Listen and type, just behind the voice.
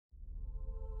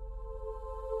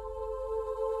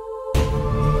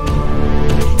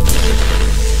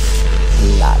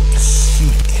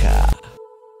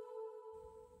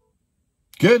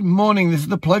Good morning, this is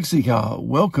the PlugSeeker.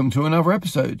 Welcome to another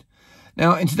episode.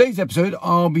 Now, in today's episode,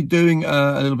 I'll be doing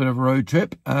a little bit of a road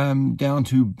trip down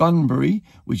to Bunbury,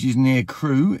 which is near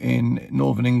Crewe in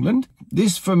northern England.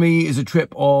 This, for me, is a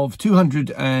trip of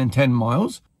 210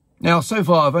 miles. Now, so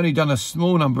far, I've only done a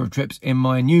small number of trips in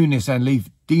my new Nissan Leaf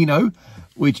Dino,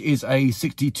 which is a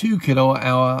 62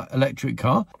 kilowatt-hour electric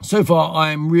car. So far,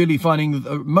 I'm really finding that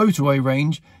the motorway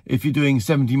range, if you're doing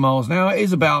 70 miles an hour,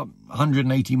 is about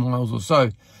 180 miles or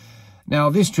so. Now,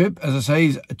 this trip, as I say,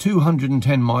 is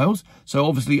 210 miles. So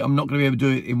obviously, I'm not going to be able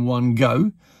to do it in one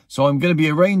go. So I'm going to be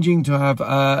arranging to have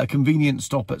a convenient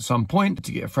stop at some point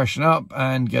to get freshen up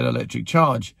and get electric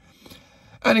charge.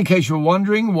 And in case you're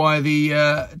wondering why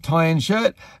the tie-in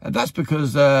shirt, that's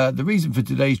because the reason for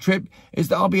today's trip is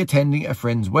that I'll be attending a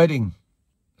friend's wedding.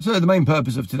 So the main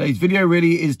purpose of today's video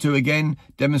really is to, again,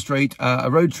 demonstrate a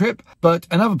road trip. But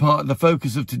another part of the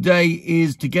focus of today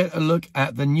is to get a look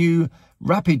at the new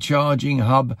rapid charging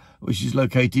hub, which is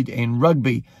located in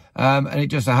Rugby. And it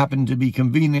just happened to be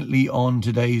conveniently on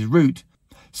today's route.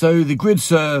 So the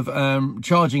Gridserve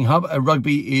charging hub at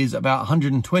Rugby is about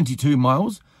 122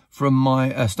 miles from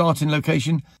my starting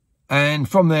location, and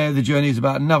from there the journey is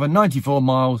about another 94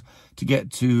 miles to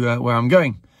get to where I'm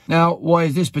going. Now, why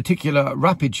is this particular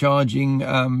rapid charging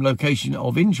location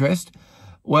of interest?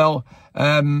 Well,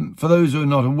 for those who are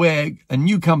not aware, a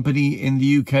new company in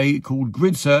the UK called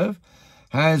Gridserve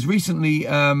has recently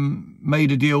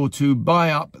made a deal to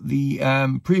buy up the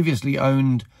previously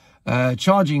owned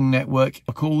charging network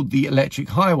called the Electric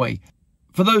Highway.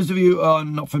 For those of you who are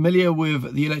not familiar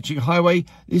with the Electric Highway,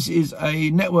 this is a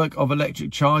network of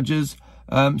electric chargers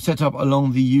set up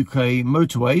along the UK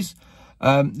motorways.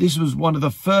 This was one of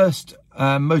the first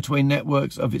motorway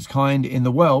networks of its kind in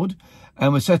the world,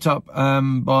 and was set up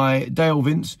by Dale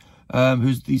Vince,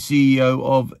 who's the CEO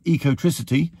of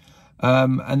Ecotricity,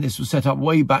 and this was set up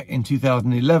way back in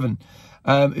 2011.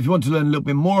 If you want to learn a little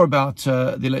bit more about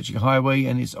the Electric Highway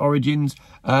and its origins,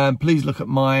 please look at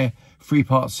my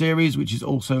three-part series, which is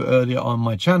also earlier on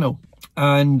my channel.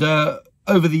 And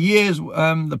over the years,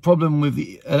 the problem with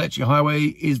the Electric Highway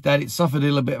is that it suffered a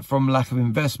little bit from lack of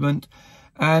investment,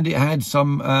 and it had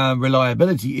some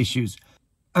reliability issues.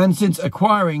 And since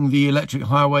acquiring the Electric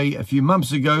Highway a few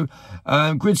months ago,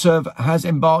 Gridserve has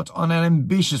embarked on an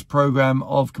ambitious program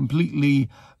of completely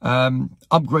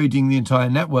upgrading the entire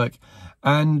network.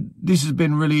 And this has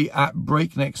been really at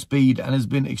breakneck speed and has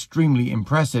been extremely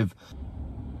impressive.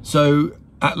 So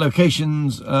at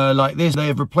locations like this, they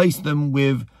have replaced them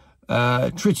with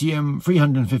tritium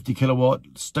 350 kilowatt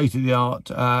state-of-the-art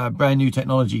brand new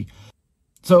technology.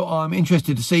 So I'm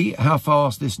interested to see how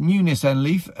fast this new Nissan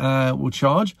Leaf will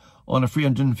charge on a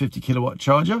 350 kilowatt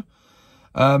charger.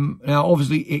 Now,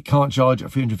 obviously, it can't charge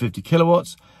at 350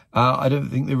 kilowatts. I don't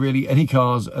think there really any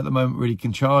cars at the moment really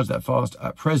can charge that fast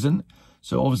at present.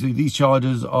 So obviously, these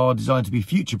chargers are designed to be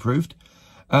future-proofed.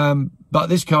 But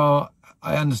this car,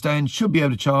 I understand, should be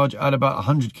able to charge at about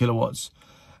 100 kilowatts.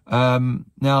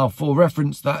 Now, for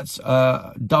reference, that's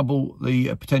double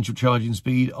the potential charging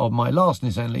speed of my last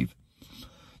Nissan Leaf.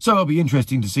 So it'll be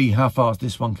interesting to see how fast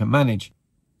this one can manage.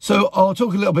 So I'll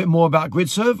talk a little bit more about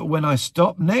Gridserve when I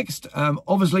stop next.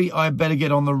 Obviously, I better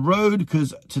get on the road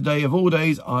because today of all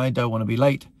days, I don't want to be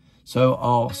late. So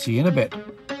I'll see you in a bit.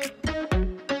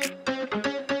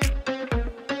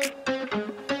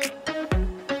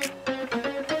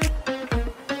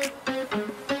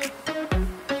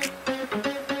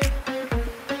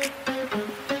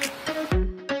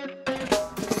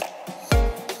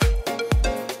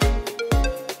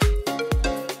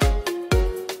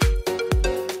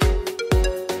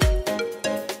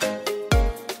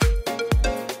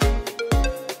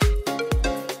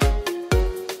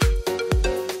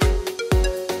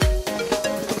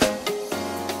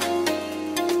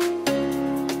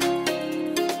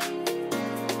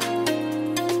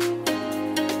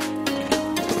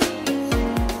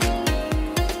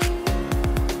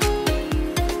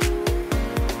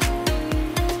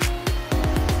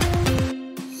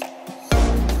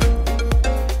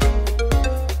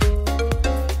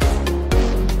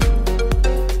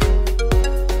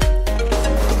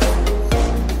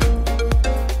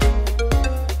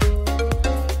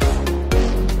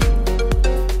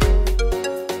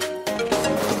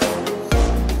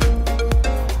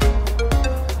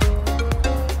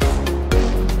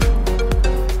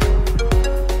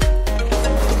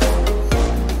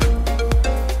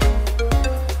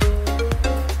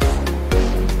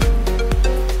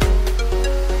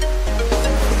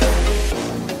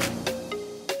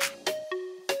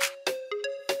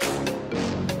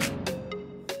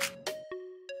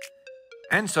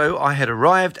 And so I had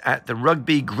arrived at the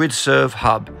Rugby Gridserve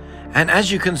hub, And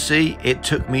as you can see, it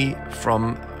took me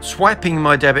from swiping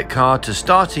my debit card to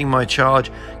starting my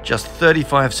charge just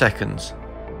 35 seconds.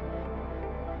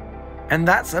 And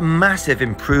that's a massive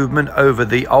improvement over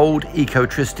the old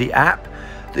Ecotricity app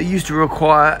that used to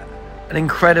require an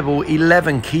incredible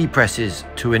 11 key presses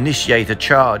to initiate a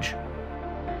charge.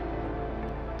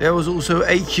 There was also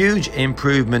a huge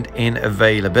improvement in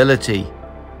availability,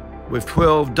 with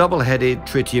 12 double-headed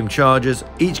tritium chargers,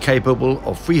 each capable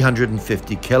of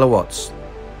 350 kilowatts.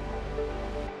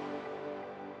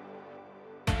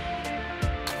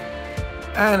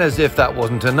 And as if that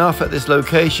wasn't enough at this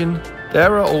location,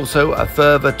 there are also a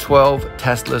further 12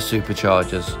 Tesla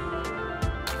superchargers.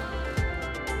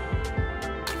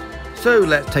 So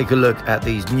let's take a look at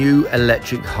these new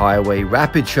electric highway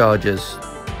rapid chargers.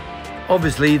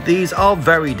 Obviously, these are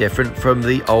very different from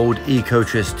the old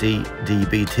Ecotricity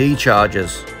DBT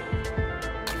chargers.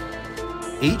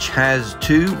 Each has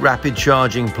 2 rapid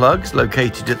charging plugs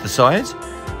located at the sides,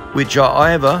 which are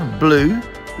either blue,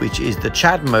 which is the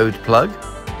CHAD mode plug,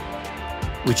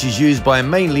 which is used by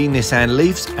mainly Nissan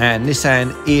Leafs and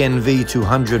Nissan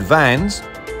ENV200 vans,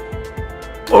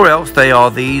 or else they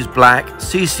are these black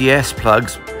CCS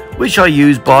plugs, which are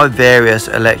used by various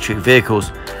electric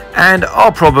vehicles and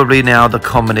are probably now the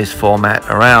commonest format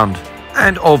around.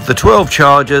 And of the 12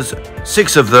 chargers,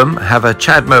 6 of them have a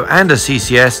CHAdeMO and a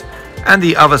CCS, and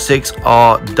the other 6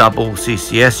 are double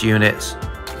CCS units.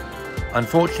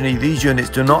 Unfortunately, these units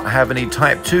do not have any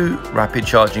Type 2 rapid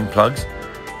charging plugs,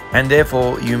 and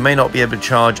therefore you may not be able to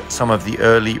charge some of the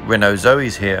early Renault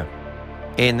Zoes here.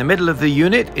 In the middle of the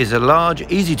unit is a large,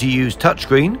 easy to use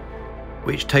touchscreen,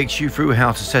 which takes you through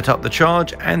how to set up the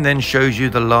charge and then shows you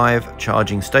the live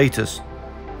charging status.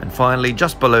 And finally,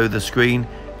 just below the screen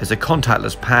is a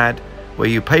contactless pad where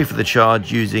you pay for the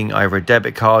charge using either a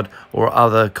debit card or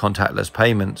other contactless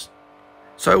payments.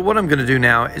 So what I'm going to do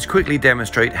now is quickly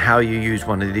demonstrate how you use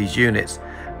one of these units,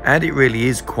 and it really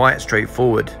is quite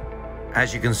straightforward.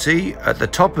 As you can see, at the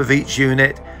top of each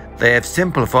unit they have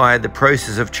simplified the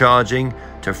process of charging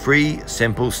to 3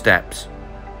 simple steps.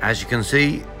 As you can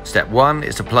see, step 1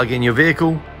 is to plug in your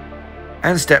vehicle,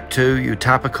 and step 2, you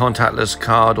tap a contactless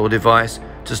card or device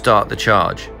to start the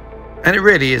charge. And it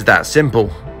really is that simple.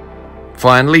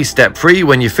 Finally, step 3,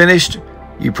 when you're finished,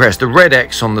 you press the red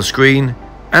X on the screen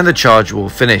and the charge will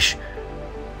finish.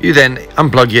 You then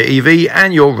unplug your EV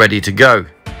and you're ready to go.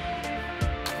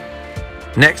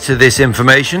 Next to this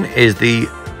information is the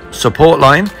support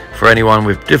line for anyone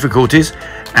with difficulties,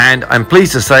 and I'm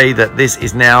pleased to say that this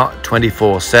is now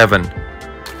 24/7.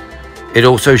 It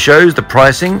also shows the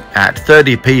pricing at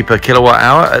 30p per kilowatt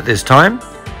hour at this time.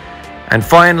 And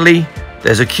finally,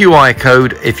 there's a QI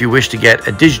code if you wish to get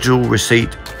a digital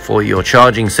receipt for your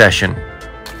charging session.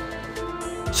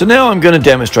 So now I'm going to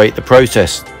demonstrate the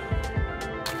process.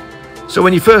 So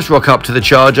when you first rock up to the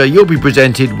charger, you'll be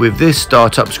presented with this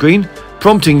startup screen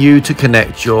prompting you to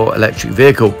connect your electric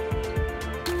vehicle.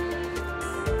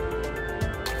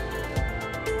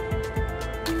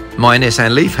 My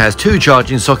Nissan Leaf has 2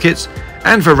 charging sockets,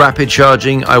 and for rapid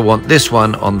charging I want this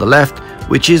one on the left,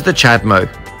 which is the CHAdeMO.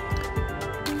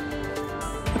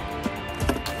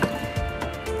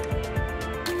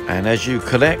 And as you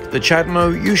connect the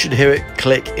CHAdeMO, you should hear it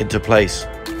click into place.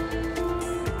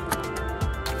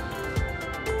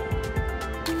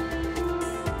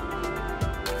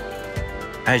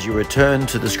 As you return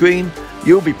to the screen,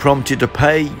 you'll be prompted to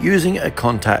pay using a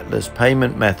contactless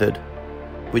payment method,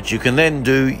 which you can then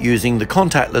do using the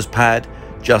contactless pad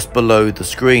just below the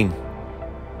screen.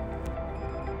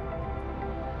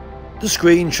 The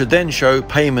screen should then show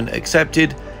payment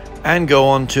accepted and go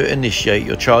on to initiate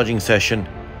your charging session.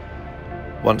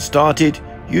 Once started,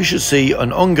 you should see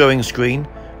an ongoing screen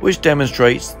which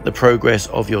demonstrates the progress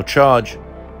of your charge.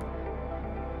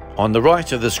 On the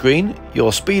right of the screen,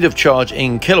 your speed of charge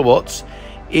in kilowatts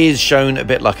is shown a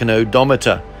bit like an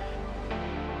odometer.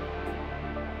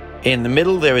 In the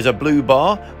middle there is a blue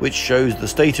bar which shows the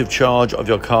state of charge of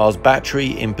your car's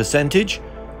battery in percentage,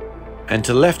 and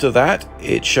to the left of that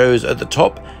it shows at the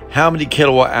top how many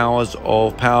kilowatt hours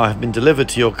of power have been delivered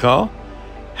to your car,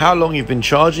 how long you've been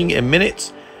charging in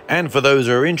minutes, and for those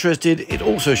who are interested, it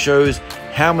also shows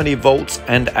how many volts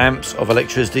and amps of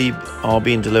electricity are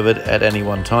being delivered at any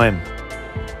one time.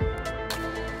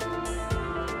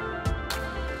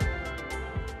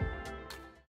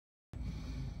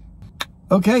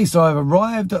 Okay, so I've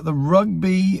arrived at the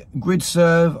Rugby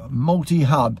Gridserve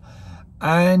multi-hub,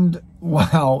 and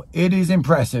wow, it is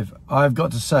impressive, I've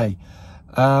got to say.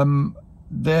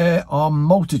 There are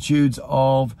multitudes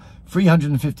of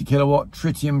 350 kilowatt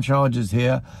tritium chargers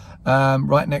here,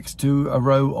 right next to a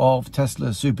row of Tesla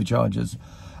superchargers.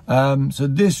 So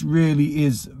this really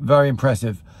is very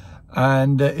impressive.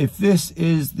 And if this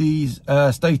is the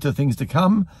state of things to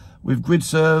come with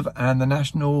Gridserve and the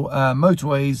national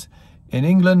motorways in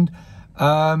England,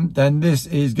 then this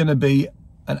is going to be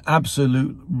an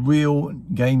absolute real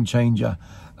game changer.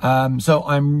 So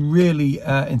I'm really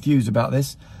enthused about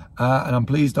this, and I'm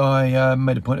pleased I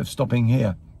made a point of stopping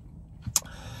here.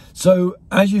 So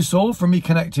as you saw from me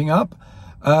connecting up,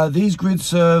 these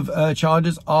Gridserve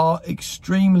chargers are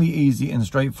extremely easy and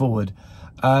straightforward.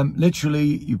 Literally,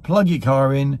 you plug your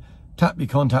car in, tap your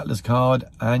contactless card,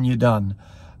 and you're done.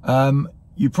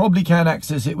 You probably can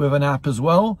access it with an app as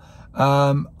well.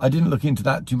 I didn't look into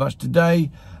that too much today,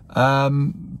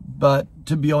 but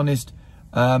to be honest,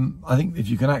 I think if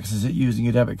you can access it using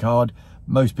a debit card,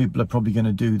 most people are probably going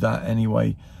to do that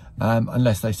anyway,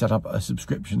 unless they set up a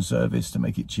subscription service to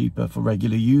make it cheaper for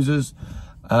regular users.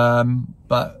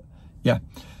 But yeah,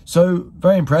 so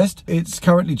very impressed. It's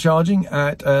currently charging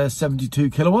at 72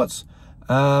 kilowatts,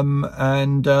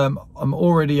 and I'm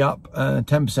already up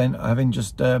 10%, having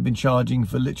just been charging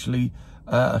for literally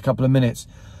a couple of minutes.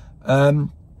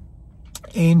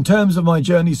 In terms of my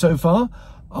journey so far,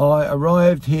 I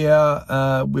arrived here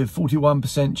with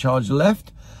 41% charge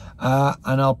left,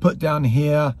 and I'll put down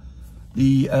here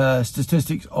the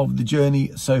statistics of the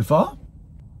journey so far.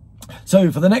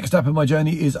 So for the next step of my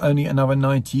journey is only another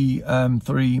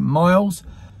 93 miles.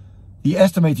 The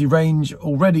estimated range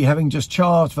already, having just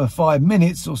charged for 5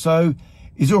 minutes or so,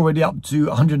 is already up to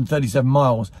 137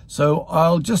 miles. So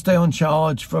I'll just stay on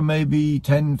charge for maybe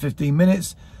 10-15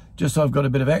 minutes, just so I've got a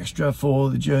bit of extra for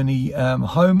the journey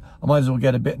home. I might as well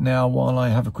get a bit now while I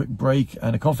have a quick break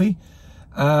and a coffee.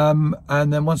 And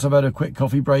then once I've had a quick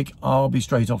coffee break, I'll be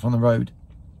straight off on the road.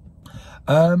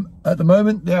 At the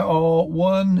moment, there are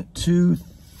 1, 2,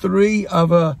 3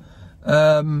 other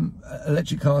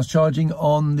electric cars charging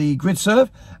on the Gridserve,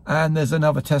 and there's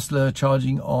another Tesla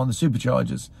charging on the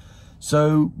superchargers.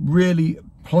 So really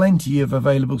plenty of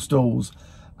available stalls.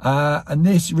 And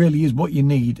this really is what you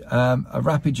need, a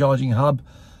rapid charging hub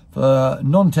for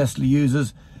non-Tesla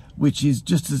users, which is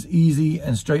just as easy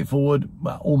and straightforward,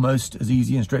 well, almost as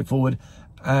easy and straightforward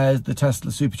as the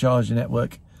Tesla supercharger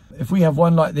network. If we have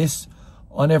one like this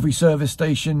on every service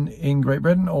station in Great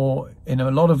Britain, or in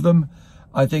a lot of them,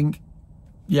 I think,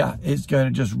 yeah, it's going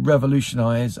to just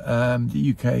revolutionize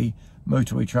the UK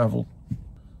motorway travel.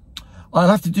 I'll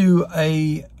have to do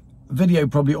a video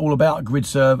probably all about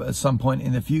Gridserve at some point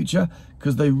in the future,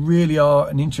 because they really are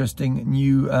an interesting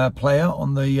new player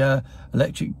on the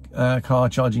electric car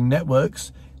charging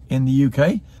networks in the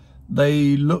UK.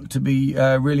 They look to be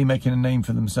really making a name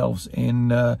for themselves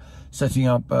in setting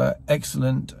up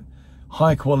excellent,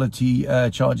 high quality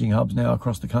charging hubs now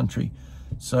across the country.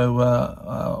 So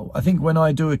I think when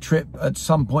I do a trip at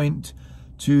some point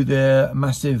to their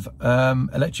massive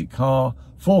electric car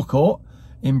forecourt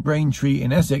in Braintree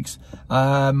in Essex,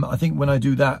 I think when I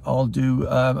do that, I'll do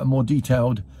a more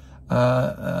detailed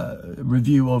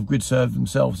review of Gridserve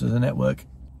themselves as a network.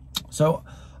 So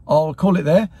I'll call it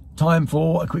there. Time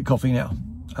for a quick coffee now.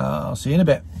 I'll see you in a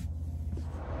bit.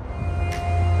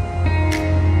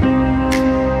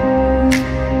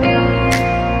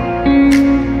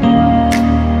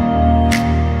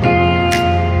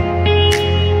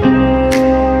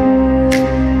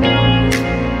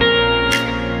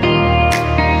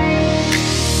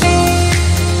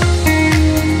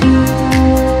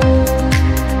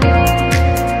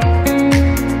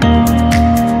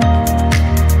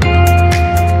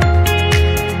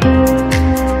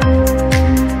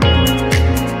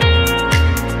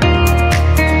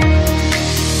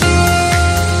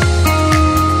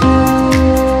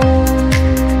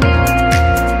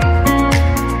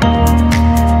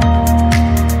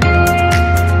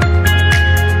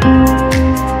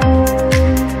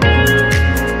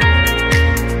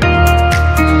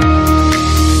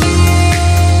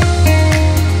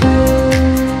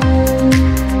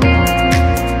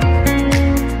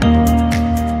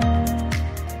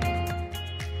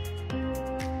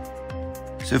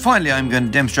 So finally, I'm going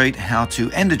to demonstrate how to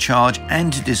end a charge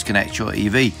and to disconnect your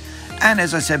EV. And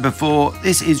as I said before,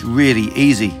 this is really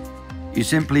easy. You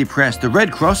simply press the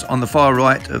red cross on the far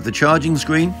right of the charging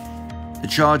screen. The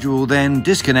charger will then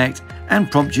disconnect and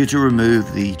prompt you to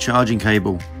remove the charging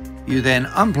cable. You then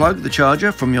unplug the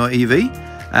charger from your EV,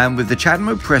 and with the chat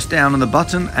mode, press down on the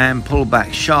button and pull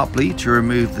back sharply to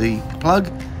remove the plug.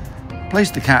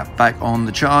 Place the cap back on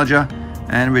the charger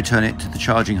and return it to the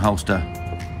charging holster.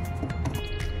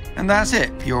 And that's it,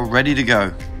 you're ready to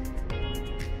go.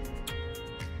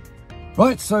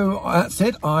 Right, so that's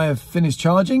it. I have finished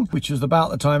charging, which was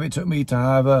about the time it took me to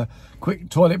have a quick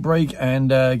toilet break and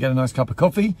get a nice cup of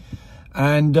coffee.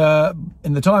 And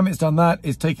in the time it's done that,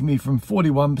 it's taken me from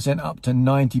 41% up to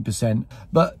 90%.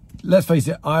 But let's face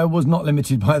it, I was not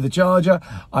limited by the charger.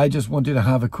 I just wanted to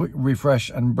have a quick refresh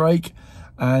and break,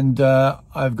 and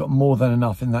I've got more than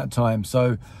enough in that time.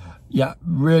 So yeah,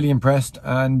 really impressed.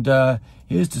 And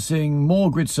here's to seeing more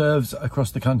Gridserves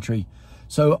across the country.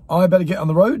 So I better get on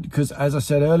the road because, as I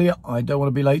said earlier, I don't want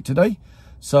to be late today.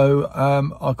 So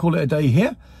I'll call it a day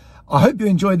here. I hope you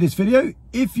enjoyed this video.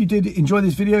 If you did enjoy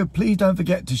this video, please don't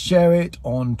forget to share it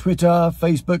on Twitter,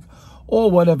 Facebook,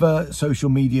 or whatever social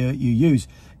media you use.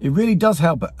 It really does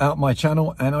help out my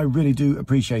channel, and I really do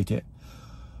appreciate it.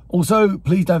 Also,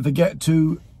 please don't forget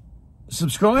to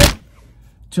subscribe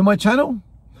to my channel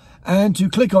and to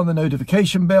click on the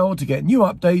notification bell to get new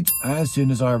updates as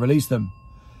soon as I release them.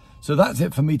 So that's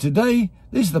it for me today.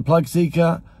 This is the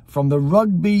PlugSeeker from the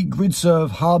Rugby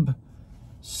Gridserve Hub,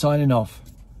 signing off.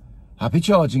 Happy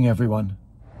charging, everyone.